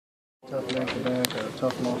Tough back-to-back, a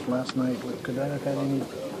tough loss last night. Could that have had any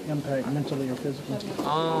impact mentally or physically? It's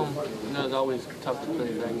always tough to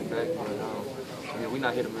play back-to-back, but we're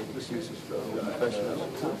not here to make excuses. We're professionals.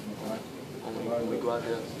 When we go out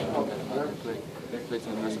there, we got to play to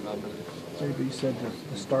the best of our ability. JB said that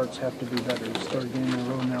the starts have to be better. You start a game in a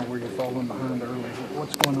row now where you're falling behind early.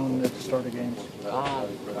 What's going on at the start of games?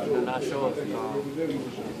 I'm not sure.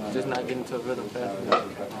 Just not getting to a rhythm fast enough.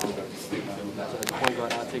 As a point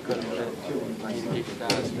guard, I'll take credit for that. I need to get the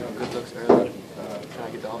guys good looks early, try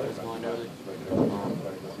to get the offense going early.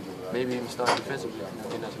 Maybe even start defensively.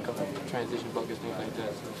 Getting us a couple transition buckets, things like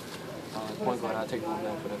that. As a point guard, I'll take one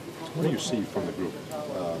down for that. What do you see from the group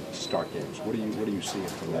start games? What are you seeing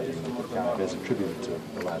from that unit that kind of has attributed to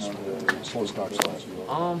the last slow starts last year?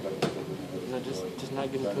 Just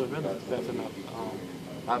not getting to a rhythm fast enough.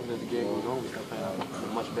 Obviously, the game goes on, we start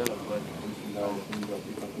playing much better, but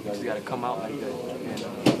we just got to come out like that,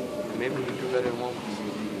 and maybe we can do better in one.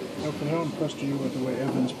 Elfrid, how impressed are you with the way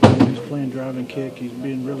Evans playing? He's playing drive and kick. He's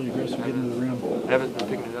being really aggressive getting to the rim. Evans been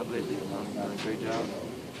picking it up lately. He's done a great job.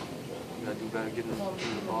 We got to do better getting the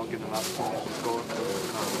ball, getting them opportunities to score.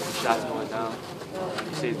 Shots going down.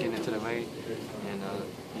 You see he's getting into the lane, and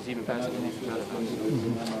he's even passing it even better.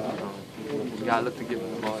 You got to look to give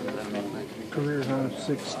him the ball and let him make it. Career high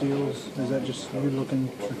 6 steals. Is that just you looking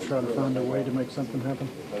to try to find a way to make something happen?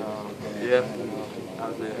 Yeah.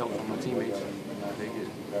 Obviously, the help from my teammates. They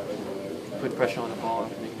put pressure on the ball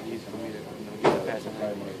and make it easy for me to get the passing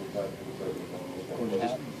lane.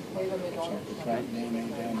 Right name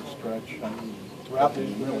down the stretch. Throughout the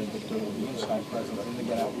game, really, but the inside presence and they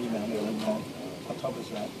get out rebound. How tough is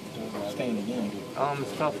that to stay in the game?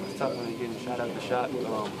 It's tough. It's tough when you're getting shot after shot.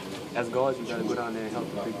 As guards, you got to go down there and help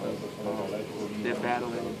the big players. They're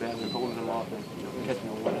battling, holding them off, and catching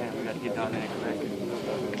them with one hand. We got to get down there and correct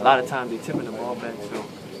it. A lot of times they're tipping the ball back, so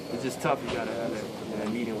it's just tough. You got to have that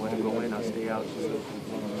meeting where to go in or stay out. So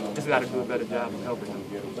just got to do a better job of helping them.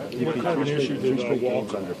 What kind of an issue did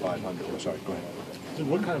Walt under 500? Sorry, go ahead.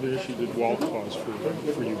 What kind of an issue did Walt cause for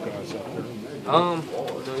you guys out there?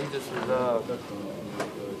 He just was,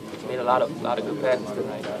 made a lot of good passes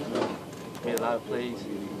tonight. Made a lot of plays,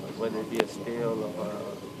 whether it be a steal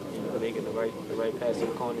or making the right pass to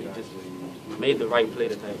the corner. He just made the right play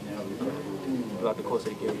tonight. Throughout the course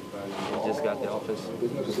of the game, and just got the offense.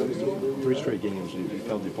 3 straight games, you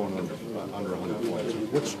held the opponent under 100 points.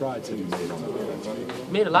 What strides have you made on the defense?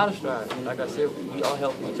 Made a lot of strides. Like I said, we all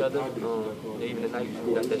help each other. Even tonight,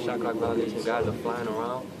 we got that shot clock violation. Guys are flying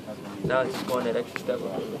around. Now it's just going that extra step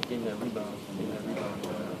of getting that rebound.